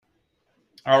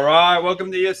All right,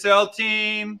 welcome to the ESL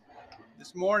team.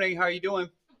 This morning, how are you doing?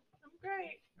 I'm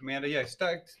great. Amanda, yeah,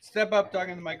 step up, talking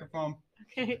to the microphone.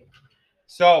 Okay.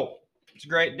 So, it's a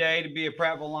great day to be a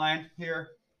Prattville Lion here.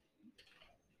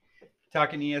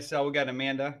 Talking ESL, we got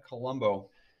Amanda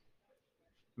Colombo.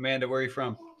 Amanda, where are you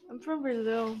from? I'm from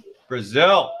Brazil.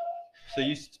 Brazil. So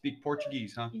you speak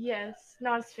Portuguese, huh? Yes,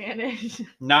 not Spanish.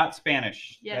 Not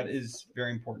Spanish. Yes. That is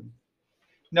very important.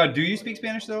 Now, do you speak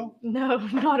Spanish though? No,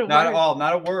 not a Not word. at all.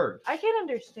 Not a word. I can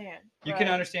understand. You can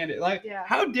understand it. Like, yeah.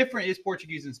 How different is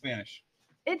Portuguese and Spanish?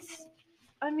 I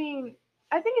think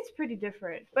it's pretty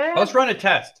different. But Let's run a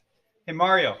test. Hey,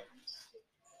 Mario.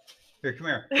 Here, come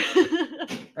here.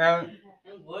 I'm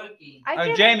working.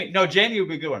 Jamie. No, Jamie would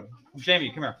be a good one.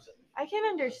 Jamie, come here. I can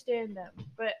understand them,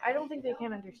 but I don't think they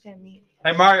can understand me.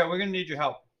 Hey, Mario, we're going to need your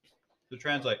help to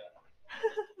translate.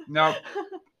 No,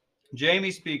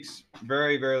 Jamie speaks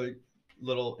very, very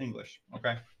little English,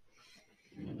 okay?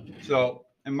 So,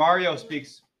 and Mario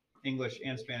speaks English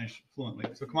and Spanish fluently.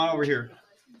 So come on over here.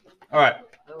 All right.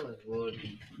 I was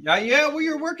working. Yeah, well,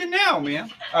 you're working now, man.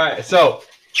 All right, so,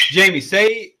 Jamie,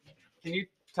 can you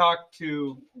talk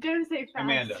to Don't say fast.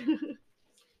 Amanda?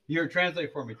 Here,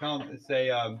 translate for me. Tell him,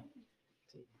 say,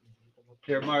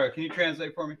 here, Mario, can you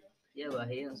translate for me? Yeah, but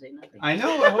he didn't say nothing. I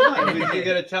know, hold on. You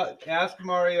got to ask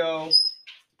Mario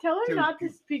Tell her to- not to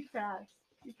speak fast.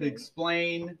 to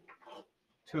explain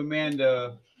to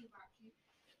Amanda.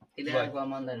 Dile algo a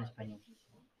Amanda en español.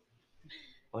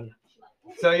 Hola.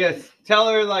 So yes, tell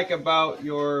her like about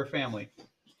your family.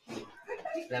 Que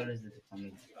le hables de tu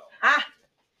familia. Ah.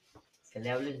 Que le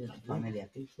hables de tu familia.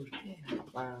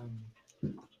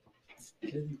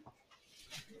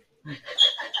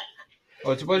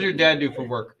 What's your dad do for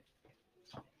work?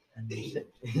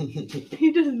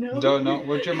 He doesn't know. Don't know.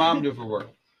 What's your mom do for work?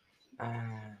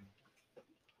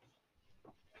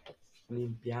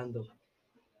 Limpiando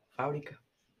fábrica.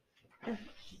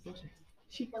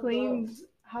 She cleans.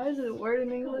 How does it word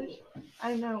in English?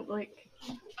 I don't know. Like.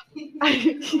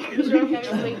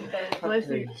 Bless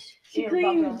you. She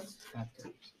cleans.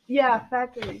 Yeah,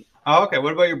 factory. Oh, okay.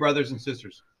 What about your brothers and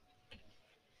sisters?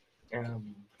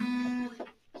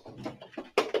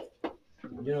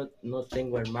 Yo no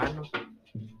tengo hermanos,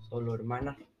 solo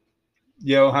hermanas.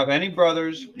 You don't have any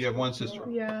brothers. You have one sister.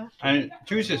 Yeah. And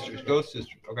two sisters. Ghost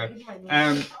sisters. Okay.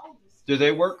 And do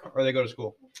they work or they go to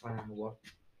school? What?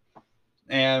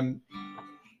 And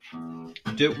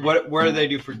where do they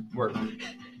do for work?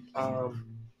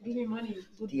 Give me money.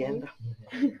 Tienda.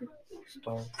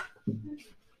 Store.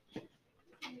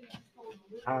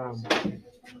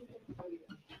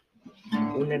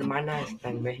 Una hermana está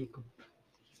en México.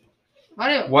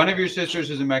 One of your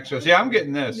sisters is in Mexico. See, I'm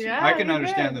getting this. Yeah, I can you're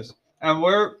understand good. this. And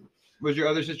where was your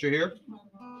other sister here?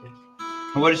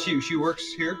 And what does she? She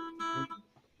works here.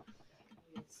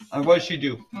 And what does she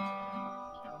do?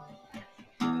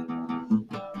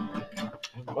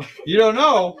 You don't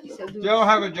know? You don't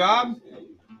have a job?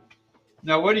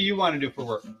 Now, what do you want to do for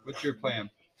work? What's your plan?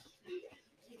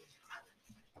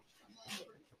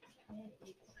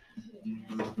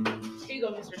 Here you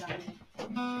go, Mr. Nine.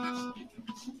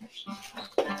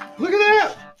 Look at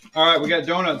that! All right, we got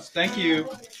donuts. Thank you.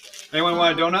 Anyone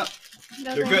want a donut?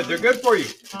 They're good. They're good for you.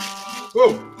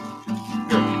 Whoa!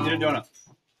 Here, eat a donut.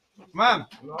 Come on.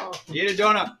 No. Eat a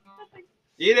donut.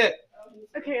 Eat it.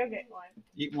 Okay. One.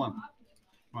 Eat one.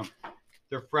 Come on.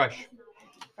 They're fresh.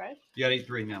 Fresh? You gotta eat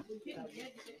 3 now.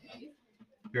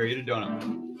 Here, eat a donut.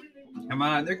 Come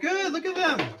on. They're good. Look at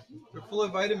them. They're full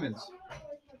of vitamins.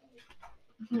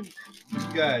 You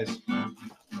guys. I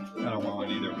don't want one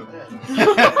either.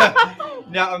 But...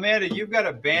 Now, Amanda, you've got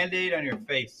a Band-Aid on your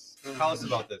face. Tell us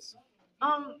about this.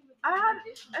 I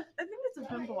think it's a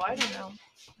pimple. I don't know.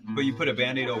 But you put a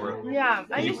Band-Aid over it. Yeah.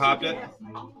 And you popped it?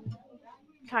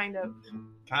 Kind of.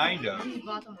 Kind of.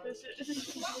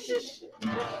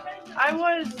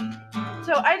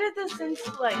 I did this since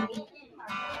like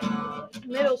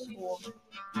middle school,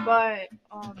 but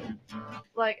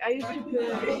like I used to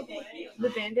put the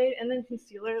Band-Aid and then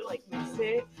concealer, like mix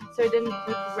it so it didn't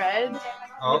look red.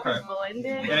 Oh, okay. It was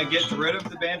blended. And it gets rid of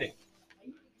the Band-Aid.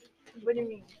 What do you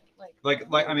mean? Like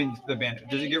I mean the Band-Aid.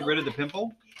 Does it get rid of the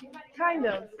pimple? Kind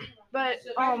of, but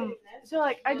so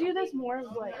like I do this more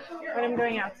of like when I'm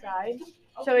going outside,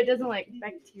 so it doesn't like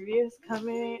bacteria come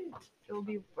in. It will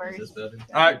be worse. All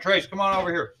right, Trace, come on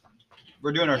over here.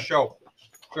 We're doing our show.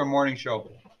 It's our morning show.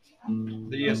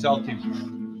 The ESL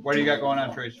team. What do you got going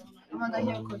on, Trace? I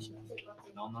have a question.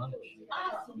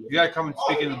 You gotta come and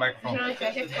speak into the microphone. I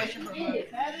have a question for you.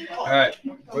 All right.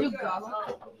 You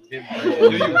gallop?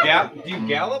 Do you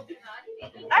gallop?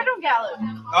 I don't gallop.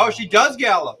 Oh, she does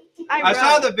gallop. I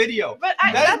saw the video. But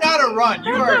That is not a run.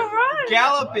 You that's are a run.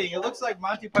 galloping. It looks like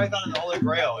Monty Python and the Holy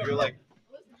Grail. You're like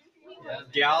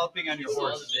galloping on your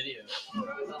horse. video.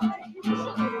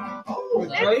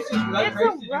 It's a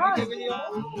run.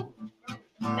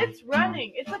 It's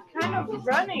running. It's like kind of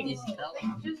running. Just, no,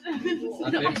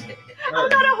 I'm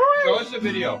not a horse. Show us the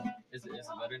video. Is it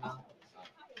better now?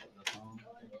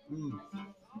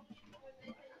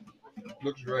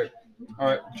 Looks great. All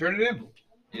right, turn it in.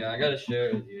 Yeah, I gotta share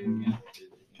it with you.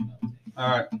 All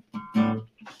right. All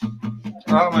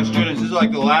right, my students, this is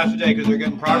like the last day because they're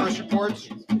getting progress reports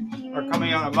are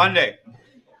coming out on Monday.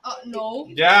 No.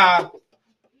 Yeah.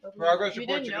 Progress You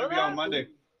reports are didn't going to know be on that? Monday.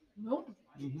 No.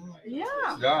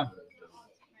 Yeah. Yeah.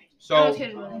 So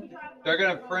they're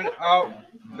going to print out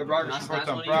the progress reports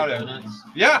on Friday.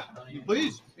 Yeah.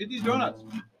 Please, eat these donuts.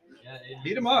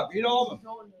 Eat them up. Eat all of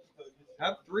them.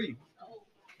 Have 3.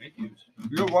 Thank you.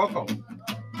 You're welcome.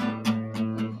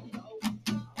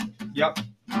 Yep.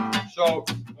 So,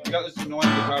 we got this annoying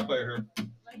guitar player here.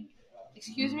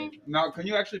 Excuse me? Now, can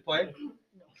you actually play?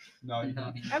 No.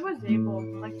 I was able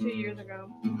like 2 years ago.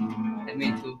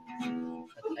 Me too.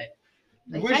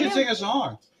 We should sing a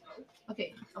song.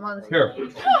 Okay, I'm on the Here.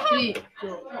 3, 2,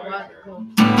 1, go.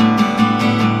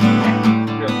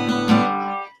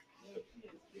 Here.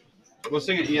 We'll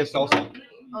sing an ESL song.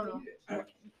 Oh no.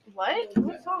 What?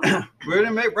 What song? We're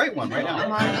going to write one right now.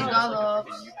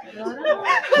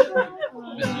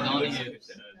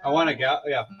 I want to go.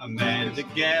 Yeah. Amanda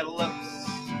gallops.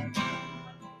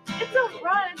 It's a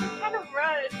run. It's a kind of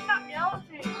run. It's not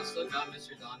galloping.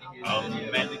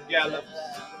 Amanda gallops.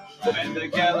 Amanda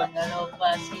gallops.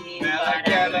 Amanda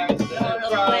gallops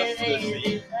across the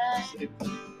sea.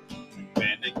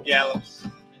 Amanda gallops.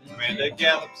 Amanda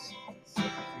gallops.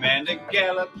 Amanda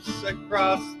gallops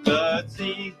across the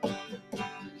sea.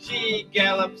 She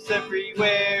gallops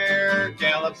everywhere,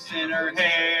 gallops in her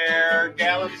hair,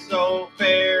 gallops so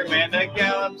fair. Amanda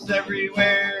gallops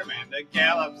everywhere, Amanda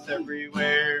gallops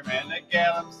everywhere, Amanda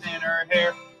gallops in her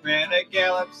hair, Amanda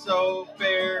gallops so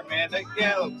fair, Amanda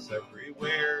gallops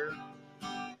everywhere.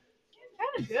 Kind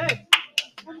of good.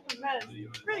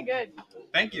 Pretty good.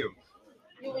 Thank you.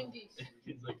 You win these.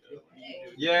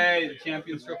 Yay, the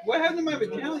champion's trophy. What happened to my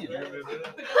battalion?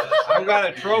 I've got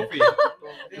a trophy.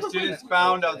 The students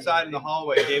found outside in the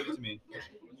hallway, gave it to me.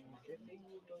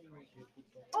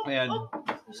 And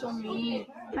So mean.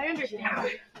 I understand.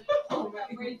 all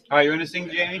right, you want to sing,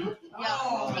 Jamie?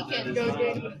 Yeah, we can Go,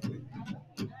 Jamie.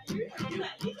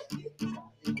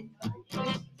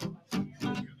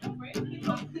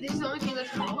 This is the only thing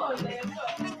that's wrong.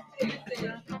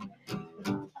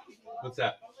 What's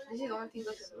that? This is the only thing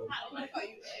that's wrong.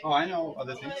 Oh, I know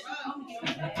other things.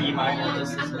 E minor.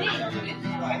 This is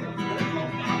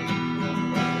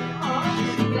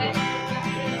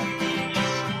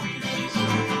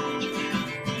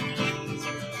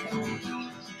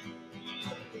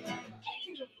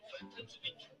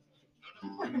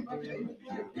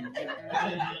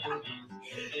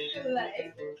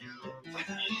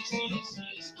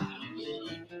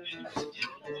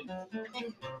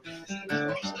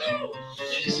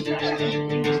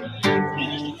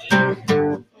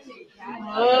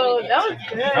Oh, that was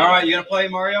good. all right, you gonna play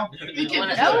Mario? That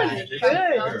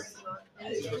was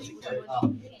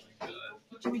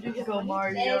good. Go,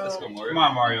 Mario. Let's go, Mario. Come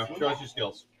on, Mario. Show us your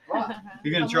skills.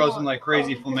 You're gonna throw some like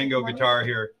crazy flamenco guitar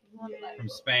here from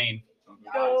Spain.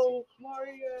 Go,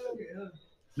 Mario.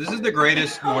 This is the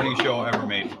greatest morning show ever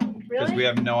made because we Really?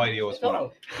 have no idea what's going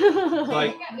on. It's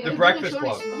like the Breakfast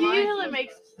Club. You usually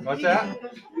make. What's that?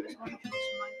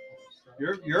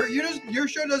 Your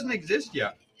show doesn't exist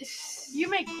yet. You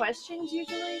make questions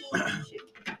usually.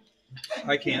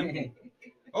 I can.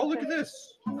 Oh, look at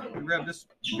this. I grab this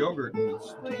yogurt. And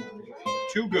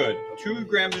it's too good. 2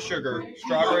 grams of sugar,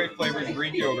 strawberry flavored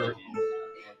Greek yogurt.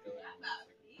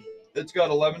 It's got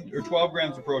 11 or 12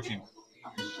 grams of protein.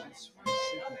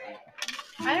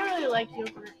 I don't really like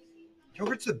yogurt.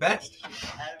 Yogurt's the best.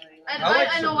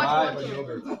 I know what you want.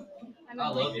 yogurt. I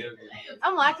love yogurt.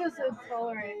 I'm lactose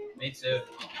intolerant, Me too.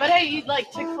 but I eat like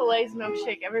Chick-fil-A's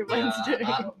milkshake every Wednesday.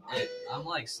 I'm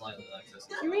like slightly lactose.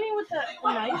 You're eating with the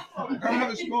knife? I don't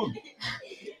have a spoon.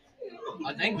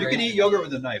 I think You can eat yogurt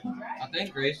with a knife. I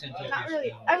think Grayson took Not your really.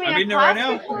 spoon. I mean, I'm a eating it right now.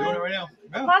 plastic I'm doing one. it right now. A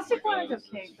Yeah, plastic one is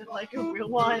okay, but like a real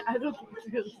one, I don't think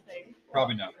it's really safe.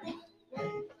 probably not.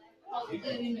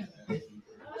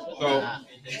 So,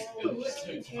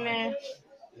 Meh.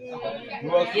 who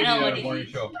else You know on what a he- morning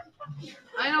show?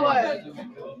 I know what.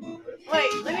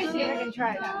 Wait, let me see if I can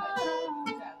try it.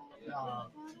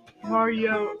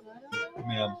 Mario.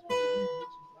 Man,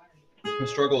 the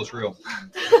struggle is real.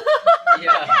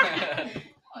 Yeah.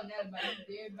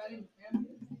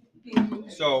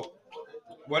 So,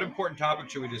 what important topic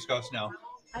should we discuss now?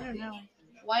 I don't know.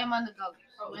 Why Amanda Gallop?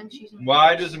 When she's in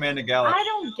Why does Amanda Gallop? I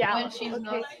don't When gallop. she's Okay.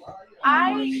 not.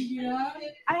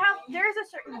 I have. There's a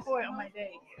certain point on my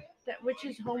day that which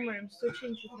is homeroom, I'm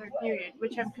switching to third period,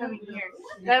 which I'm coming here.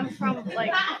 Then I'm from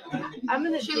like I'm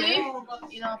in the She gym. live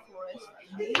in a forest.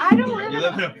 I don't live. You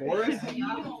live in a forest? He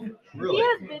Really?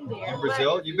 has been there. In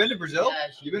Brazil? You've been to Brazil? Yeah,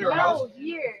 You've been to But her house? no,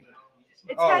 here.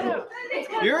 It's Oh. kind of. It's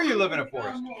kind Here of. you live in a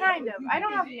forest. Kind of. I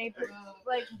don't have neighbors.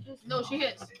 Like just. No, she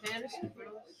hits. There's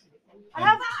I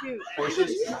have two.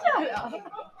 Horses? Shut up.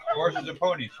 Horses and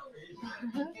ponies.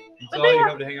 That's But all they you have-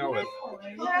 have to hang out with.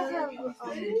 You guys have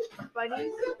bunnies.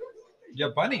 You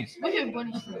have bunnies. we have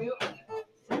bunnies too.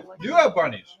 You have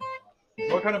bunnies.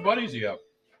 What kind of bunnies do you have?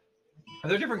 Are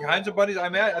there different kinds of bunnies? I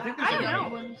think there's I don't different know.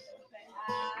 Bunnies.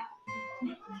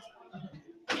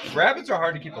 kinds. Rabbits are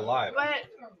hard to keep alive. But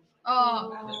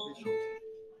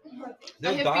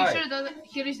They'll I die. have picture that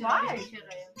here is Why?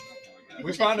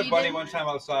 We found a bunny one time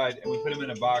outside and we put him in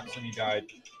a box and he died.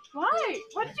 why?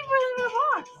 Why did you put it in a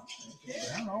box?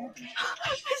 I don't know.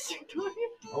 Mr.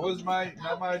 Toya. That was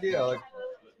not my idea. Like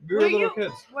we were Were little you-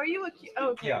 kids. Were you a kid? Oh,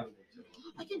 okay. Yeah.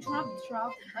 I can drive the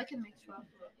truck. I can make truck.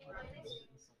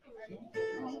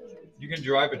 You can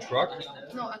drive a truck?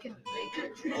 No, I can make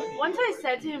it. Once I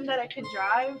said to him that I could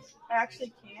drive, I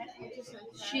actually can't. He just like,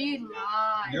 She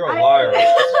lied. You're a liar.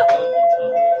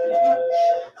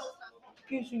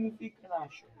 ¿Qué significa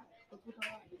lacho?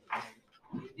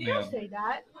 You don't Man, say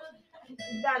that.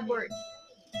 Bad word.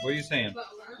 what are you saying?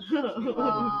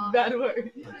 Bad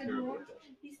word.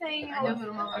 He's saying I how. never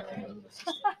remember.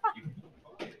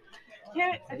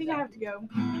 Can't. I think I have to go.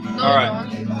 No, All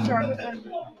right. no. Sorry, I'm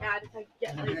mad if I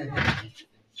get late.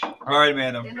 All right,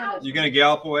 Amanda. You gonna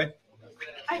gallop away?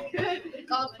 I could.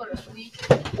 Golf for a week.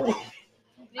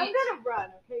 I'm gonna run,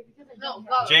 okay? Because I No, don't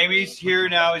golf. Jamie's here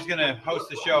now. He's gonna host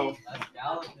the show. Let's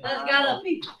go.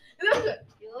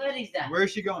 What is that? Where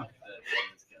is she going?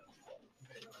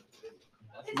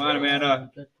 Come on,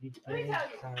 Amanda. Let me tell you,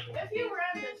 if you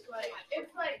run this way,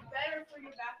 it's like better for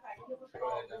your backpack.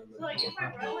 So like if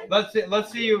I run like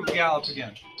Let's see you gallop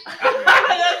again.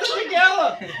 That's a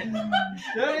gallop.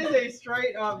 That is a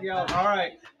straight up gallop. All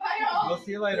right. We'll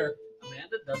see you later.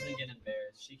 Amanda doesn't get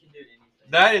embarrassed. She can do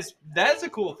anything. That's a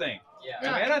cool thing. Yeah.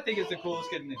 Amanda, I think it's the coolest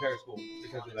kid in the entire school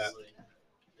because of that. Honestly.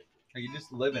 Like, you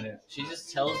just live in it. She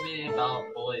just tells me about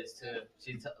boys too.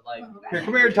 Like. Here,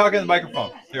 come here and talk in the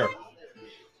microphone. Here.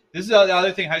 This is the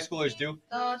other thing high schoolers do.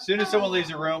 As soon as someone leaves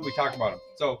the room, we talk about them.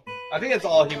 So I think that's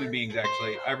all human beings,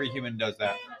 actually. Every human does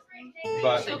that.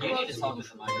 But So you need to talk to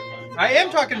the microphone. I am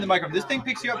talking to the microphone. This thing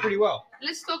picks you up pretty well.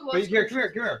 Let's talk about. But here, come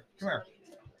here.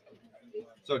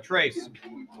 So Trace,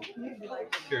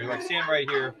 here, like stand right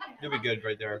here. You'll be good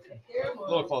right there. A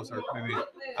little closer, maybe.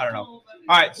 I don't know. All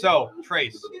right, so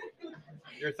Trace,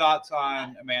 your thoughts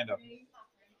on Amanda?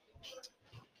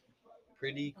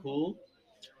 Pretty cool.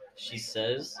 She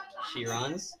says she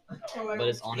runs, but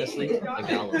it's honestly a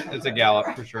gallop. It's a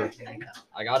gallop for sure.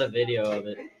 I got a video of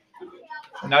it.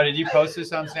 Now, did you post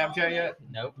this on Snapchat yet?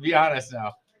 Nope, Be honest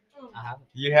now. I haven't.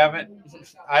 You haven't?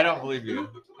 I don't believe you.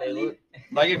 They look.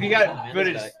 Like, if you got Amanda's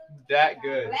footage back. that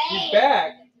good. She's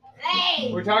back.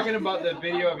 We're talking about the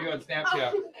video of you on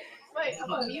Snapchat. wait,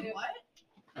 about me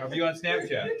what? Of you on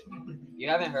Snapchat. You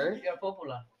haven't heard?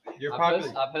 You're I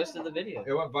popular. posted the video.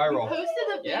 It went You viral. posted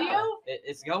a video? Yeah,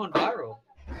 it's going viral.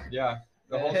 Yeah.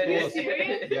 The whole Are you school.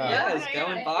 serious? Yeah. Yeah, it's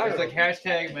going It's viral. like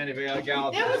hashtag Amanda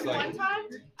Gallop. There was It's like, one time,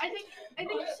 I think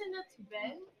you sent that to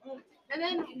Ben, and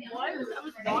then once I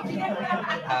was talking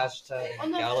Hashtag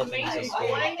on the galloping main to school.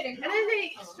 line, and then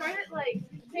they started like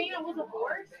saying I was a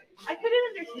horse. I couldn't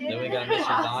understand. Then we it. got I Mr.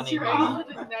 asked Donnie Ray Brown.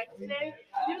 the next day.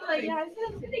 He was like, "Yeah, I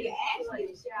said something." Like,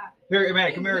 yeah. here,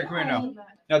 Amanda, come here now.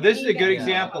 Now, this is a good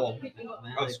example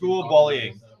of school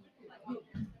bullying.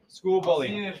 School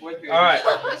bullying. All right.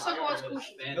 Let's talk about school.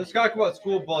 Let's talk about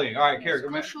school bullying. All right, Kara,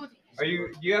 School shootings.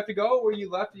 do you have to go or you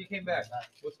left and you came back?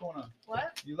 What's going on?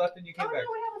 What? You left and you Oh came no, back.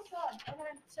 we have a son. And then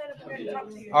I said I'm going to talk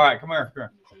to you. All right, come here.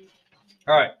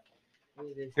 All right.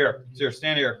 Here,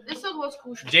 stand here. Let's talk about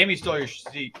school shootings. Jamie stole your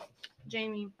seat.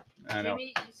 Jamie. I know.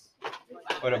 Jamie is.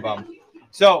 What a bum.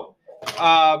 So,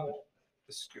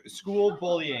 school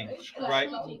bullying, right?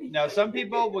 Now, some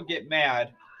people will get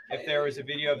mad if there was a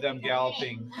video of them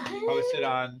galloping posted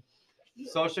on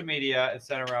social media and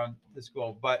sent around the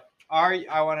school. But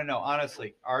I want to know,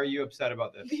 honestly, are you upset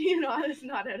about this? Being honest,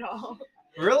 not at all.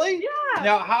 Really? Yeah.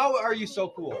 Now, how are you so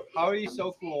cool? How are you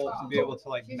so cool to be able to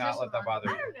like not let that bother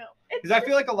I you? don't know. Because I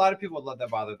feel like a lot of people would let that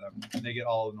bother them and they get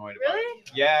all annoyed about it. Really?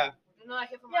 Yeah. No, I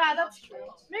came from Yeah, that's true.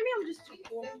 Maybe I'm just too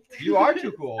cool. You are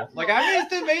too cool. Like, I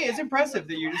mean, it's impressive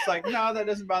that you're just like, no, that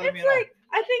doesn't bother me It's at all. like,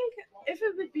 I think if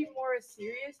it would be more a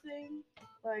serious thing,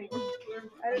 like,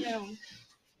 I don't know,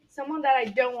 someone that I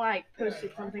don't like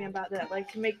posted something about that,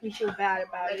 like, to make me feel bad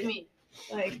about Like it. me.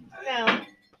 Like, no.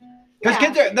 Because Yeah.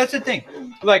 kids are, that's the thing.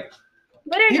 Like,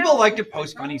 But I people know, like to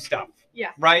post funny stuff.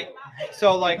 Yeah. Right?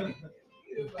 So, like,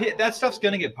 that stuff's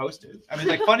going to get posted. I mean,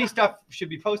 like, funny stuff should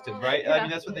be posted, right? I Yeah.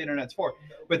 mean, that's what the internet's for.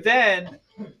 But then,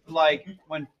 like,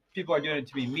 when people are doing it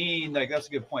to be mean, like, that's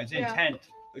a good point. It's Yeah. intent,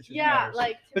 which is Yeah, matters.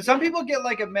 like. But some people get,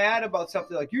 like, mad about stuff.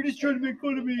 They're like, you're just trying to make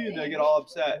fun of me. And they get all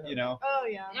upset, you know? Oh,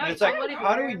 yeah. And it's like,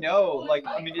 how do we know? Like,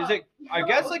 I mean, is it, I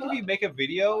guess, like, if you make a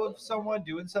video of someone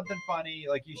doing something funny,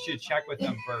 like, you should check with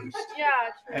them first. Yeah,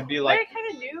 true. And be But like, I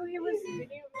kind of knew he was videoing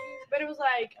me, but it was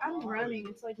like, I'm running,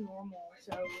 it's like normal,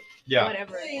 so yeah.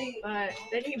 whatever. But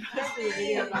then he posted a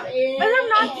video about it. But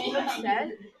I'm not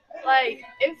upset. Like,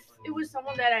 if it was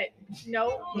someone that I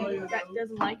know that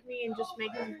doesn't like me and just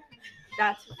making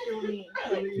that to feel me,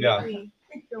 like, Yeah. make me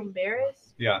feel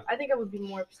embarrassed, Yeah. I think I would be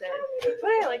more upset. But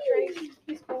I like Trace.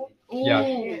 He's cool. Yeah.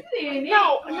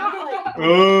 No, not like,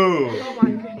 Ooh. oh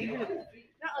my goodness.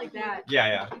 Not like that.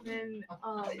 Yeah, And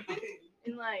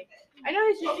like, I know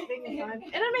he's just making fun,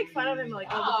 and I make fun of him like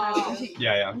all the time. Too.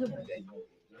 yeah.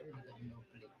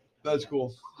 That's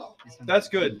cool. That's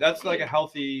good. That's like a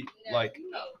healthy, like,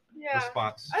 Yeah,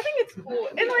 response. I think it's cool,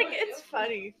 and like it's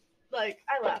funny. Like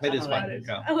I laugh. It is about funny, it.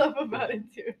 yeah. I laugh about it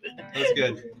too. That's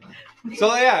good.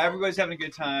 So yeah, everybody's having a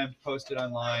good time. Post it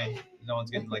online. No one's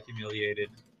getting like humiliated.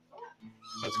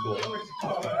 That's cool.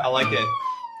 I like it.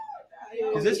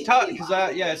 Cause it's tough.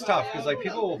 It's tough. Cause like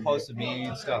people will post the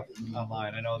mean stuff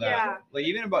online. I know that. Yeah. Like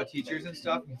even about teachers and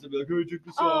stuff. They'll be like, "Hey, check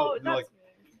this Oh, out." And they're like,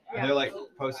 that's and they're like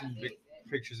posting big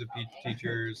pictures of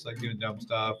teachers like doing dumb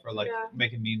stuff or like Yeah.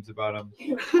 making memes about them.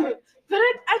 But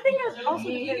I think it also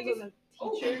depends on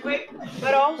the teacher.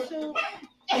 But also,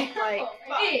 like,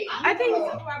 I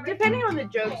think depending on the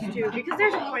jokes too, because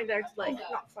there's a point that it's like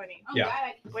not funny. Yeah.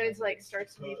 When it's like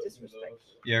starts to be disrespectful.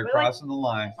 Yeah, you're But, like- crossing the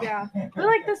line. Yeah. But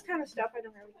like this kind of stuff, I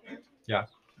don't really care.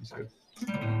 That's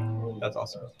good. That's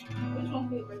awesome.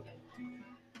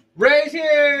 Ray's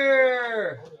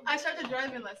here. I started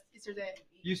driving yesterday.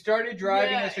 You started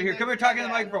driving Yeah, us here. Come here, talk in the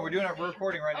microphone. We're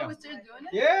recording right Oh, now. we started doing it?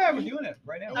 Yeah, we're doing it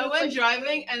right now. I went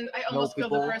driving and I almost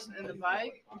killed the people. person in the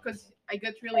bike because I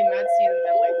got really mad seeing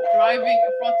them like driving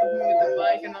in front of me with the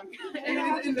bike and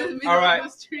I'm in the middle All right. of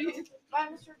the street. Bye,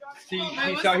 Mr. Johnson. See, I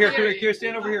he's was out here. Come scary. here,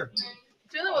 stand over here.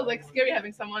 It was like scary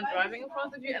having someone driving in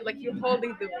front of you and like you're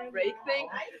holding the brake thing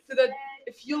so that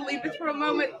if you leave it for a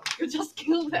moment, you just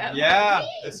kill them. Yeah,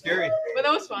 it's scary. But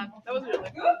that was fun. That was really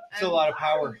fun. It's a lot of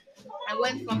power. I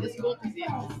went from the school to the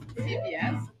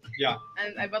CVS. Yeah.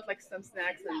 And I bought like some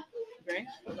snacks and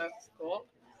drinks for the school.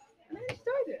 And I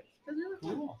enjoyed it. It was really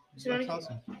fun. Cool. That's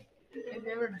awesome. Have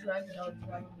you ever drive without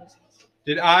driving license?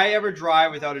 Did I ever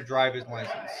drive without a driver's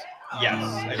license? Yes,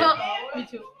 I Me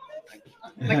too.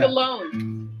 Like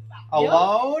alone.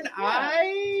 Alone? You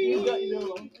got I your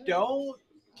alone. don't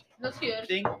That's good.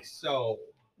 think so.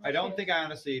 I don't think I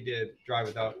honestly did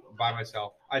drive by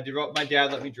myself. I did. My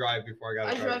dad let me drive before I got a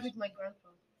I drive driver's. with my grandpa.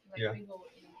 Like Yeah. we go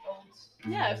in boats.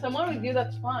 Yeah, if someone with you,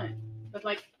 that's fine. But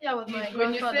like, Yeah, with my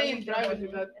when you grandfather, say we drive drive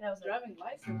without and I was like, driving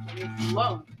license, it's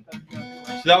alone.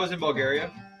 So that was in Bulgaria.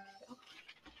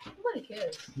 nobody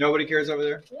cares. Nobody cares over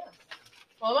there.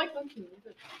 Well, like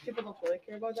people don't really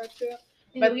care about that too.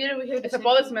 In But Bulgaria, we hear the If a same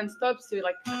policeman stops you,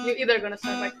 like you're either gonna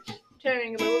start like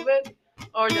cheering a little bit,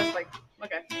 or just like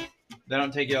okay. They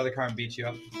don't take you out of the car and beat you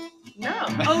up. No.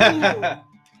 Oh,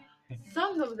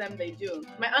 some of them they do.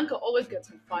 My uncle always gets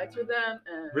in fights with them.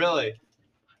 And, Really?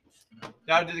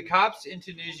 Now, do the cops in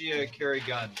Tunisia carry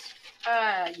guns?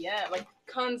 yeah, like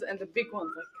guns and the big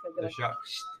ones, like The they're shot.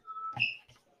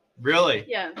 Really?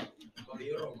 yeah.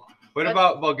 What But-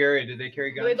 about Bulgaria? Did they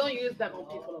carry But they guns? don't use them on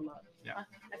people a lot. Yeah.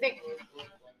 I think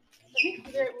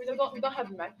we don't have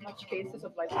much cases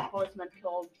of like a policeman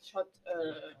shot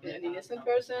an innocent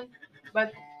person.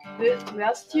 But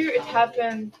last year it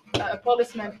happened. A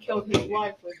policeman killed his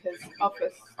wife with his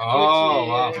office. Oh,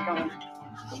 wow. gun.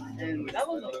 And that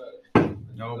was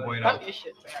No bueno. not issue.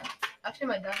 Actually,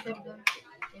 my dad lived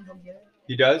in Bulgaria.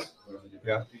 He does?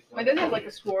 My dad has like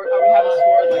a sword, or we have a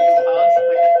sword like in the house,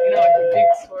 like like a big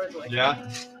sword, like Yeah.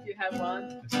 you have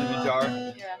one.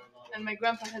 Dimitar. Yeah. And my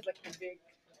grandpa has like a big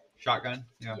Shotgun.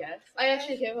 Yeah. yes. I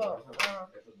actually have a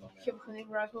hunting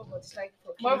rifle, but it's like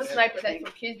for kids. More of a sniper It's like thing.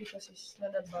 for kids because it's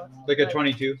not that bad. Like a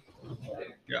 22.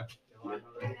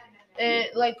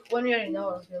 Like when we are in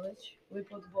our village, we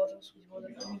put bottles with water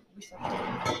and we start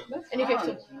drinking. And you have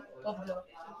to top the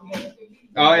water.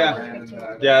 Oh yeah,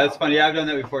 yeah, that's funny. Yeah, I've done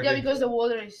that before. Yeah, too. because the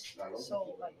water is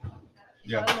so like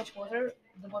Yeah. not much water,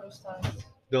 the bottle starts.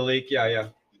 The leak, yeah.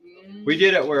 We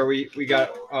did it where we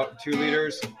got 2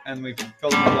 liters and we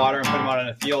filled them with water and put them out in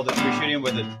a field and we shoot them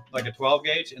with a 12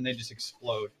 gauge and they just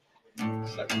explode.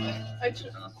 So, I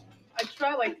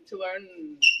try like to learn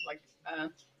like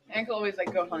Uncle always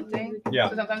like go hunting. Yeah.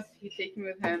 So sometimes he take me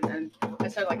with him and I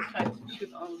start like trying to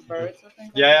shoot on birds or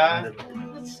things. yeah,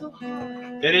 That's so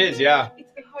hard. it is. Yeah, It's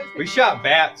the hardest we thing. shot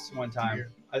bats one time.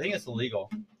 I think it's illegal.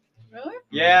 Really?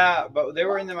 Yeah, but they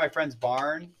were in my friend's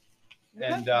barn,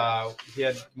 and he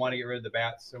had wanted to get rid of the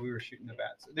bats, so we were shooting the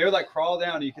bats. They would like crawl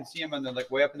down, and you can see them, and they're like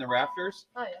way up in the rafters.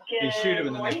 Oh yeah. You shoot them,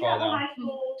 and then they fall down.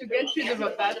 To get rid of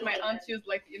a bat, my aunt used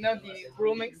like the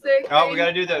brooming stick. Oh, we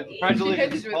gotta do the Pledge of She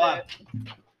hit Allegiance. it with Hold on. it.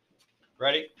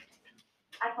 Ready?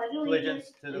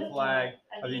 Allegiance to the flag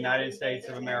of the United States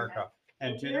of America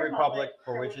and to the republic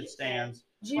for which it stands,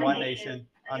 one nation,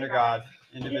 under God,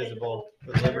 indivisible,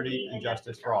 with liberty and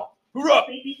justice for all. Hoorah!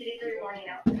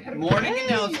 Morning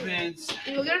announcements.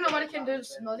 In Bulgaria, nobody can do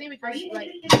nothing because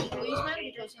like the policeman,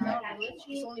 because in our village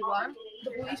it's only one.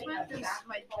 The policeman is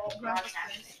my grandpa's friend.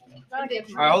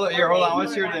 All right, hold on.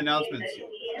 Let's hear the announcements.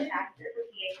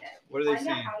 What are they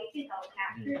saying?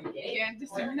 Yeah,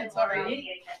 just 2 minutes already.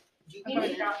 There are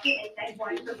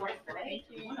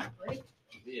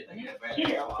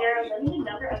a limited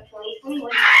number of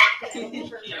 2021 available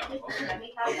for purchase for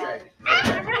 $75.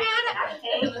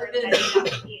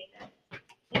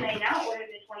 You may now order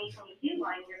the 2022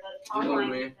 line yearbooks online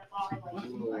with the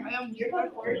following links.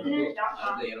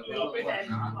 Yearbookorders.com, 12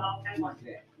 and 1.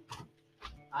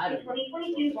 The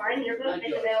 2022 line yearbook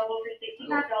is available for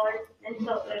 $65 until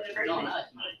November 16th.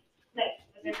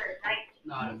 November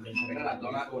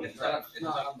 19th.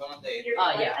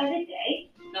 Ah, yeah. Of the day,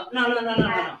 No.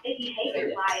 if you hate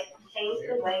your life, change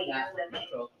the way you're living.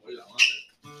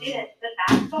 Students, the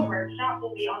basketball workshop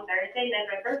will be on Thursday,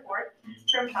 November 4th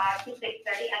from 5 to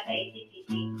 6:30 at the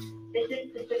ACCC. This is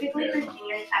specifically for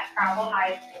seniors at Travel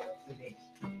High School.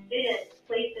 Students,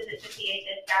 please visit the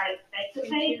PHS Guidance Facebook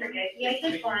page for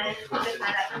GoPHS One to sign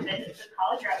up for visits to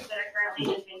college reps that are currently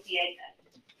using PHS.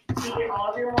 These are all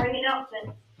of your morning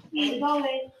announcements. And as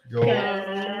always, Go.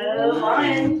 go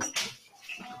Lions!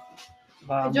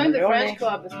 I joined the French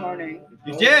club this morning.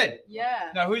 You did?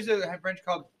 Yeah. Now, who's the French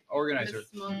club organizer?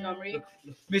 Miss Montgomery.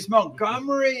 Miss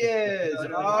Montgomery is.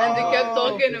 Oh. And they kept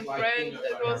talking in French.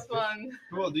 It was fun.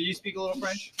 Cool. Do you speak a little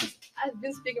French? I've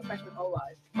been speaking French my whole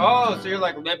life. Oh, so you're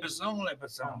like le person, le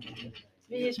person.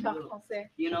 Oui, je parle français.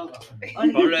 You know.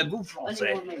 Parlez-vous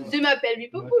français? Je m'appelle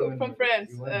Bipoupou from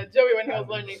France. Joey when he was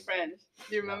learning French.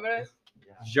 Do you remember it?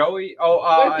 Joey.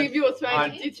 When Phoebe was trying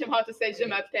on- to teach him how to say je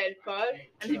m'appelle Paul,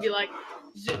 and he'd be like,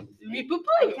 je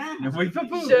Bipoupou. Oui,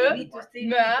 papou. Je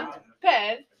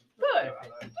m'appelle Paul.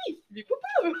 Oui,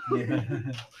 Bipoupou.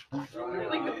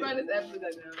 Like the friend is everything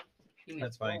now.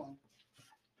 That's funny.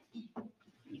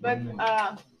 But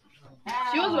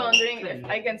she was wondering if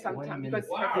I can sometimes, because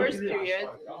her first period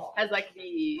has like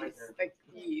the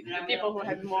people who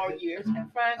have more years in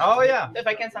French. Oh yeah. If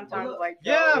I can sometimes like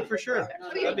Yeah, for sure.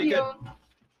 That'd be good.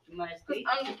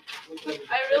 Because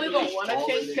I really don't want to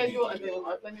change schedule and they will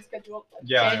not let me schedule.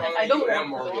 Yeah. And I don't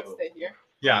want to stay here.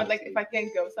 Yeah. But like if I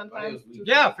can go sometimes.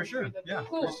 Yeah, for sure. Yeah.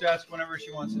 Cool. Just ask whenever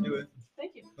she wants to do it.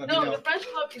 Thank you. Let me No, know. the French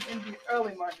club is in the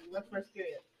early morning, the first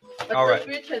period. But All the right.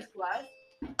 French has class,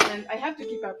 and I have to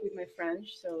keep up with my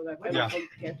French so that I Yeah. don't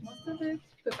forget most of it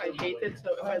because I hate it.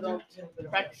 So if I don't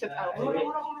practice it, I'll forget.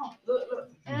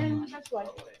 And that's why.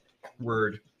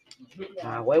 Word.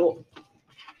 Ah, huevo.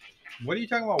 What are you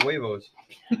talking about, huevos?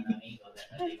 This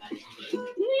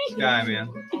guy, man.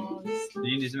 Do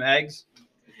you need some eggs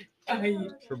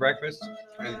for breakfast?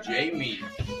 Jamie.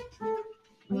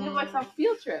 We have like some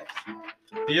field trips.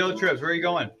 Field trips. Where are you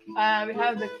going? We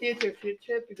have the theater field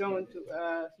trip. We're going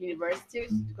to universities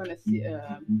to gonna see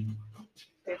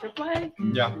theater play.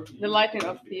 Yeah. The Lightning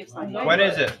of Thieves. When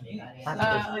is it?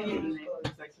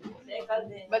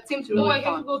 But seems No, I really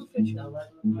have fun. to go to future.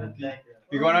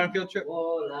 You're going on a field trip?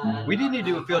 We didn't need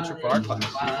to do a field trip for our class.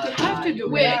 You have to do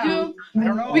it. Wait, I do. I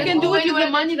don't know. We can do it with the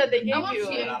money that they I gave want to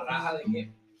see you. it.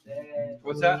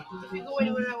 What's that? If you go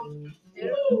anywhere I want.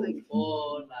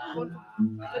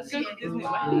 Let's go to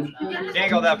Disneyland. Can't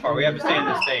go that far. We have to stay in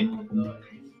the state.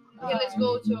 Okay, let's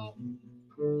go to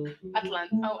Atlanta.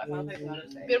 Oh, Atlanta is not a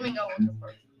state. Birmingham Water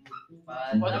Park.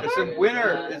 It's in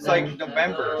winter. It's like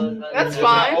November. That's It's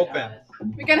not fine. open.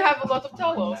 We can have a lot of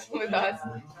towels with us.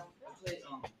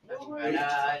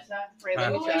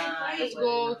 Let's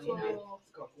go to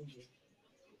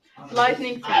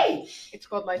Lightning Thief. It's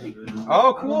called Lightning Thief.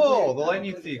 Oh, cool. The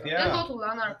Lightning Thief. Let's Yeah. go to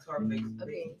Lanark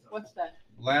again. What's that?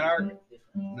 Lanark,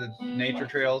 the nature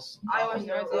trails. I was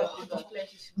there. Those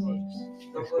places.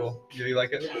 That's cool. Do you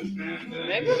like it?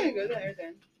 Maybe we can go there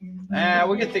then.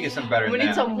 We can think of something better We than need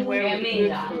that. somewhere with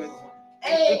good food.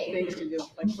 Good things to do.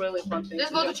 Like really fun things.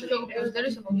 Let's go to Chicago because there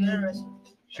is a Bulgarian restaurant.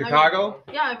 Chicago?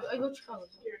 Yeah, I go to Chicago.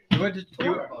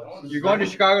 You're going to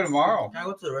Chicago tomorrow. Can I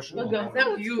go to the restaurant? Let's go.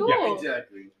 That's cool. Yeah,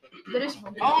 exactly. There is a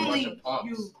Bulgarian Only restaurant.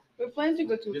 you. We're planning to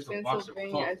go to Just a box of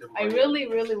Pennsylvania. pumpkin. I really,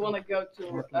 really want to go to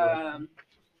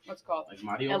what's it called Like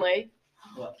Mario. LA.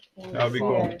 That would be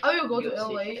cool. I will go to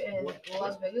LA and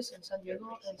Las Vegas and San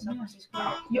Diego and San Francisco.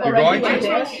 You You're already going went to?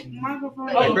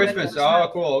 there? Oh, Christmas. Oh,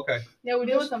 cool. Okay. Yeah, we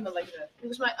did something like that.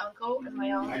 Because my uncle and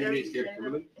my aunt I they're didn't they're get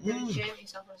Kimberly. in gym in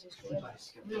San Francisco.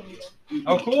 We don't meet them.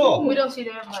 Oh, cool. We don't see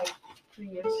them like 3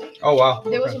 years. Oh, wow.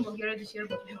 They was Okay. in Bulgaria this year,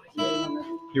 but we were here.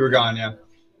 You were gone, yeah.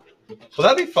 Well,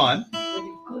 that'd be fun.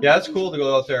 Yeah, it's cool to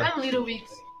go out there. I'm little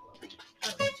weeks.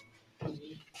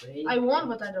 I want,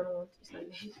 but I don't want. It's like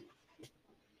this.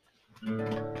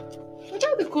 What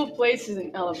are the cool places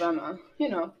in Alabama? You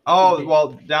know. Oh, well,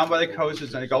 down by the coast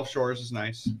is the Gulf Shores is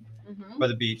nice, Mm-hmm. by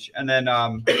the beach, and then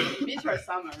Beach are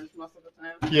summers most of the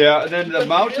time. yeah, and then the But we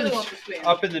mountains really want to swim.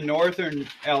 up in the northern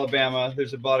Alabama.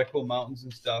 There's a lot of cool mountains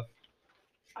and stuff.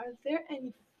 Are there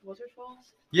any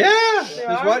waterfalls? Yeah, There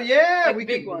there's are? what? Yeah, Like we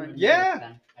big could. ones?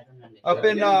 Yeah, I don't understand. up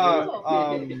in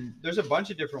Yeah. there's a bunch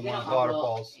of different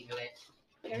waterfalls.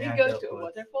 Can we go to a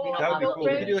waterfall? That would be field cool. We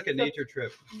trip? could do like a nature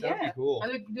trip. That'd be Yeah. cool.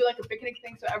 And we could do like a picnic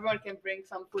thing so everyone can bring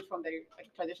some food from their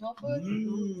like traditional food.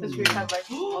 Since we have like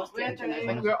mostly internet,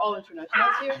 like we're all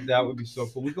internationals here. That would be so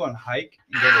cool. We go on hike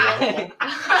and go to the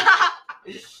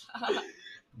waterfall.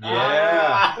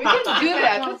 Yeah. We can do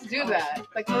that. Let's do that.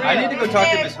 Like for I real. need to go talk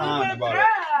to Miss Hahn about it.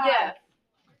 Yeah.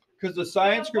 Because the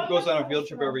science group goes on a field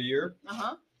trip every year,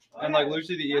 Uh-huh. and like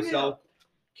usually the ESL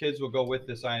kids will go with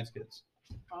the science kids.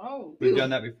 Oh. We've done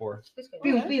that before, This guy.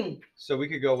 Pew, pew. so we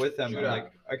could go with them. And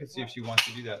like, I could see if she wants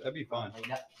to do that. That'd be fun. Like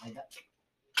that, like that.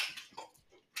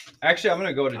 Actually, I'm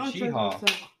gonna go to Cheehaw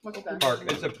What's that? Park.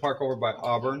 It's a park over by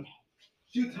Auburn.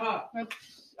 Shoot top.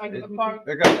 Like a park.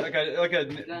 Like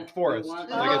a forest,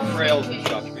 like a trails and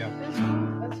stuff. Yeah.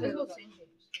 That's Let's go good. to St.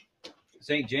 James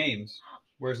St. James.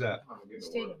 Where's that?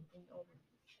 Stadium in Auburn.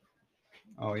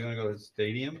 Oh, you wanna go to the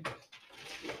stadium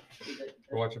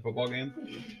or watch a football game?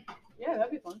 Yeah,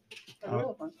 that'd be fun. That'd be Oh.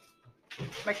 real fun.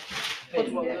 Like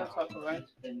football, that's also right.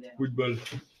 Football.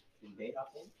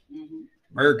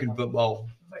 American football.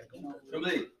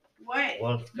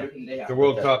 Well, The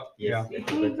World Cup. Yeah. yes.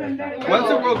 When's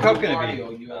the World Cup gonna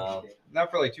be? Not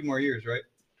for like 2 more years, right?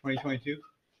 2022.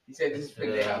 He said this is big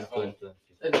day house phone.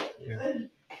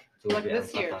 Like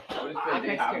this year. Like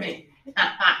next year.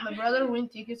 My brother win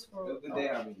tickets for Good day,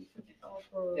 I mean.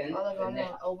 Alabama and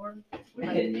Auburn.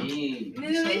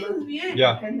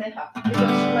 Yeah.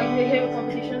 Because like they have a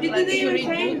competition, like if you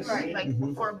read books, like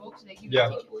Mhm. 4 books, they give Yeah.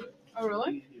 you tickets. Oh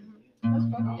really?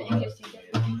 And he gets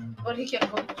tickets. But he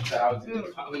can't go. Oh, he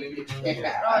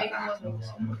was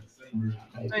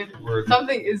We're-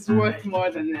 Something is worth more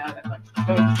than the other. Like,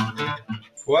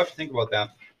 We'll have to think about that.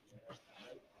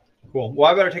 Cool.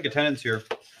 Well, I better take attendance here.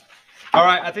 All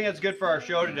right. I think that's good for our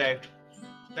show today.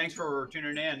 Thanks for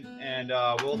tuning in, and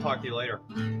we'll talk to you later.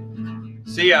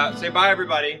 See ya. Say bye,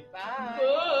 everybody. bye.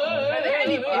 Are there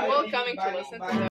any people coming to listen to this?